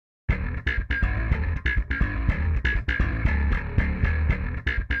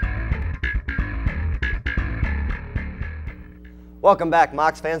Welcome back,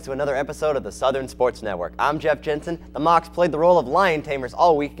 Mocs fans, to another episode of the Southern Sports Network. I'm Jeff Jensen. The Mocs played the role of lion tamers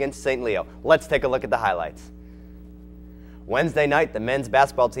all week against St. Leo. Let's take a look at the highlights. Wednesday night, the men's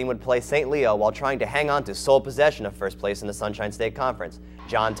basketball team would play St. Leo while trying to hang on to sole possession of first place in the Sunshine State Conference.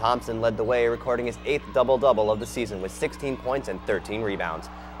 John Thompson led the way, recording his 8th double-double of the season with 16 points and 13 rebounds.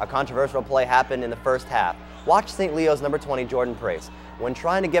 A controversial play happened in the first half. Watch St. Leo's number 20, Jordan Prace. When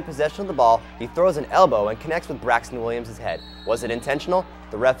trying to get possession of the ball, he throws an elbow and connects with Braxton Williams' head. Was it intentional?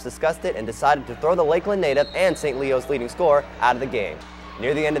 The refs discussed it and decided to throw the Lakeland native and St. Leo's leading scorer out of the game.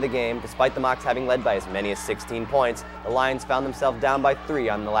 Near the end of the game, despite the Mocs having led by as many as 16 points, the Lions found themselves down by 3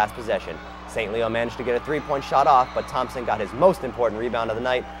 on the last possession. St. Leo managed to get a 3-point shot off, but Thompson got his most important rebound of the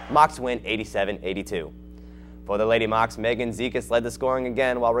night. Mocs win 87-82. For the Lady Mocs, Megan Zekas led the scoring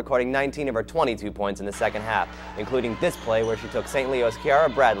again while recording 19 of her 22 points in the second half, including this play where she took St. Leo's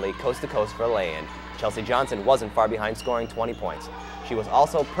Kiara Bradley coast to coast for a lay-in. Chelsea Johnson wasn't far behind, scoring 20 points. She was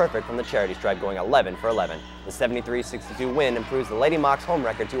also perfect from the charity stripe, going 11 for 11. The 73-62 win improves the Lady Mocs home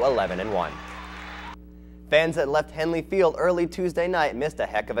record to 11-1. Fans that left Henley Field early Tuesday night missed a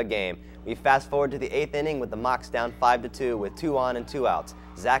heck of a game. We fast forward to the 8th inning with the Mocs down 5-2 with 2 on and 2 outs.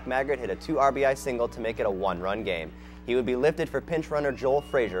 Zach Maggart hit a 2 RBI single to make it a 1-run game. He would be lifted for pinch runner Joel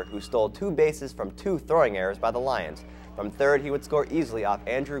Frazier, who stole 2 bases from 2 throwing errors by the Lions. From third, he would score easily off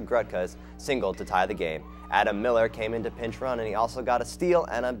Andrew Grutka's single to tie the game. Adam Miller came in to pinch run, and he also got a steal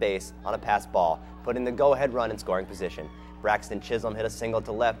and a base on a pass ball, putting the go-ahead run in scoring position. Braxton Chisholm hit a single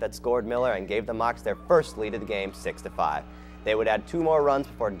to left that scored Miller and gave the Mocs their first lead of the game, 6-5. They would add 2 more runs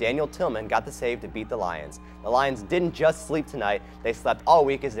before Daniel Tillman got the save to beat the Lions. The Lions didn't just sleep tonight, they slept all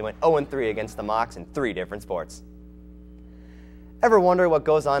week as they went 0-3 against the Mocs in 3 different sports. Ever wonder what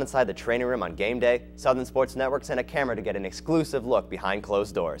goes on inside the training room on game day? Southern Sports Network sent a camera to get an exclusive look behind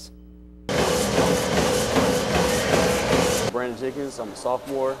closed doors. Brandon Jenkins, I'm a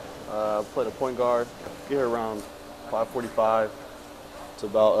sophomore, played a point guard, get here around 5:45 to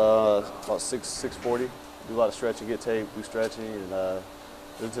about 6:40. Do a lot of stretching, get tape, do stretching, and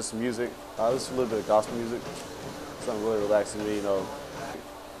listen to some music. Listen to a little bit of gospel music, something really relaxing me, you know,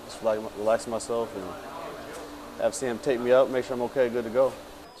 just relaxing myself and have Sam take me up, make sure I'm okay, good to go.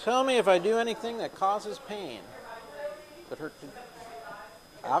 Tell me if I do anything that causes pain. That hurt.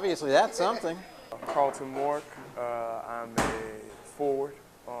 Obviously, that's something. Carlton Mork. I'm a forward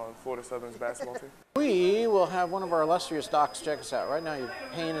on Florida Southern's basketball team. We will have one of our illustrious docs check us out. Right now, your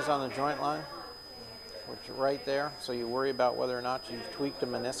pain is on the joint line, which is right there. So you worry about whether or not you've tweaked a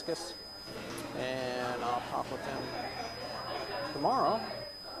meniscus. And I'll talk with him tomorrow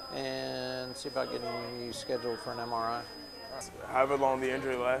and see about getting you scheduled for an MRI. However long the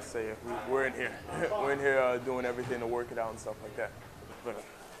injury lasts, we're in here. We're in here doing everything to work it out and stuff like that. But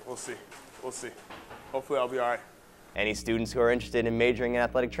we'll see. We'll see. Hopefully I'll be all right. Any students who are interested in majoring in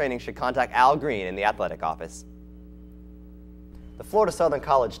athletic training should contact Al Green in the athletic office. The Florida Southern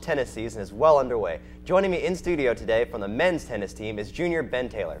College tennis season is well underway. Joining me in studio today from the men's tennis team is junior Ben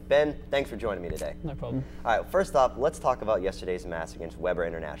Taylor. Ben, thanks for joining me today. No problem. All right, first off, let's talk about yesterday's match against Weber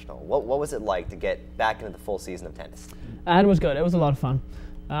International. What was it like to get back into the full season of tennis? It was good. It was a lot of fun.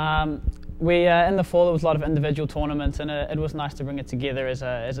 In the fall, there was a lot of individual tournaments, and it was nice to bring it together as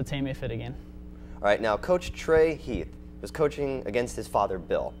a team effort again. All right, now Coach Trey Heath was coaching against his father,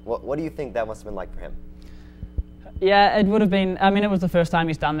 Bill. What do you think that must have been like for him? Yeah, it would have been. I mean, it was the first time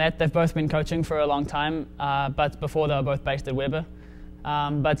he's done that. They've both been coaching for a long time, but before they were both based at Weber.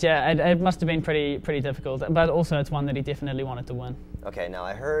 But yeah, it must have been pretty difficult. But also, it's one that he definitely wanted to win. Okay, now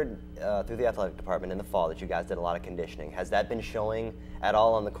I heard through the athletic department in the fall that you guys did a lot of conditioning. Has that been showing at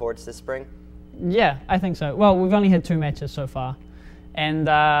all on the courts this spring? Yeah, I think so. Well, we've only had 2 matches so far, and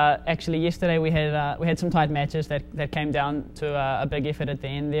actually yesterday we had some tight matches that came down to a big effort at the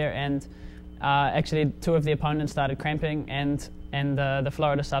end there, and actually 2 of the opponents started cramping, and the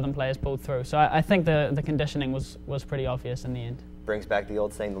Florida Southern players pulled through. So I think the conditioning was pretty obvious in the end. Brings back the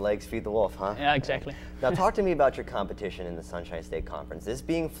old saying, the legs feed the wolf, huh? Yeah, exactly. Now talk to me about your competition in the Sunshine State Conference. This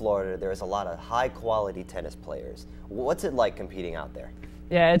being Florida, there is a lot of high-quality tennis players. What's it like competing out there?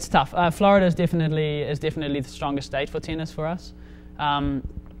 Yeah, it's tough. Florida is definitely the strongest state for tennis for us.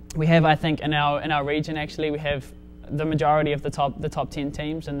 We have, I think, in our region actually, we have the majority of the top 10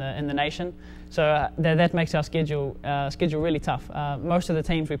 teams in the nation. So that makes our schedule really tough. Most of the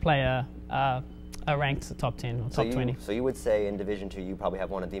teams we play are ranked top 10 or top 20. So you would say in Division II you probably have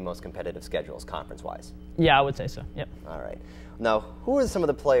one of the most competitive schedules conference-wise? Yeah, I would say so. Yep. All right. Now, who are some of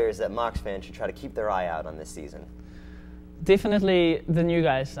the players that Mocs fans should try to keep their eye out on this season? Definitely the new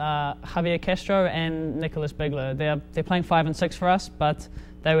guys, Javier Castro and Nicholas Bigler. They're playing 5 and 6 for us, but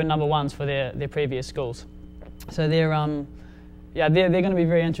they were number 1s for their previous schools. So they're yeah, they're going to be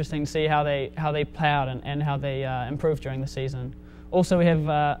very interesting to see how they play out and how they improve during the season. Also, we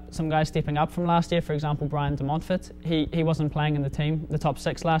have some guys stepping up from last year. For example, Brian de Montfort. He wasn't playing in the team, the top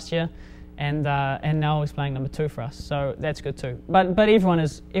 6 last year, and now he's playing number 2 for us. So that's good too. But everyone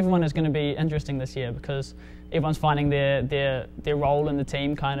is going to be interesting this year because everyone's finding their role in the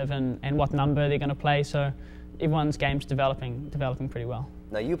team kind of and what number they're going to play. So everyone's game's developing pretty well.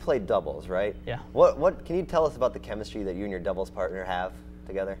 Now you played doubles, right? Yeah. What can you tell us about the chemistry that you and your doubles partner have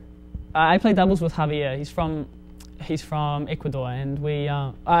together? I play doubles with Javier. He's from Ecuador, and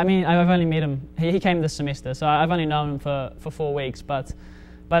I mean, I've only met him. He came this semester, so I've only known him for 4 weeks. But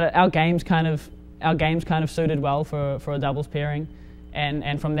our games kind of suited well for a doubles pairing,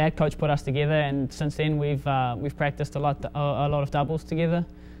 and from that, coach put us together, and since then we've practiced a lot of doubles together.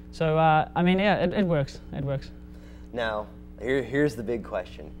 So I mean, yeah, it works. It works. Now, here's the big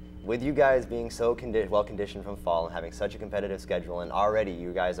question. With you guys being so well conditioned from fall and having such a competitive schedule, and already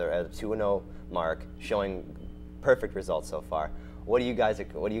you guys are at a 2-0 mark, showing perfect results so far. What are you guys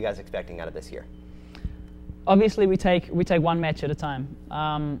expecting out of this year? Obviously, we take one match at a time.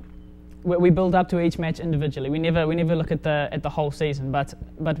 We build up to each match individually. We never look at the whole season.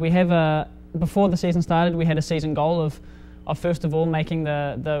 But we have before the season started, we had a season goal of first of all making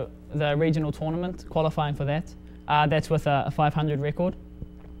the regional tournament, qualifying for that. That's with a 500 record.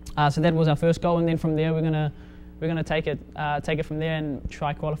 So that was our first goal, and then from there we're gonna take it from there and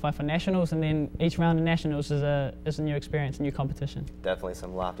try qualify for nationals, and then each round of nationals is a new experience, a new competition. Definitely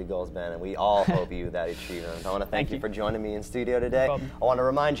some lofty goals, Ben, and we all hope you that achieve them. I want to thank you for joining me in studio today. No problem. I want to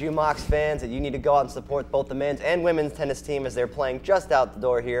remind you, Mox fans, that you need to go out and support both the men's and women's tennis team as they're playing just out the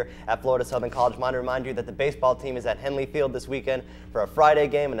door here at Florida Southern College. I want to remind you that the baseball team is at Henley Field this weekend for a Friday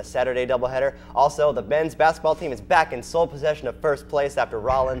game and a Saturday doubleheader. Also, the men's basketball team is back in sole possession of first place after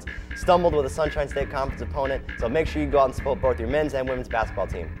Rollins stumbled with a Sunshine State Conference opponent. So make sure you go out and support both your men's and women's basketball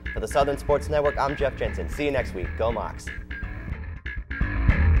team. For the Southern Sports Network, I'm Jeff Jensen. See you next week. Go Mox.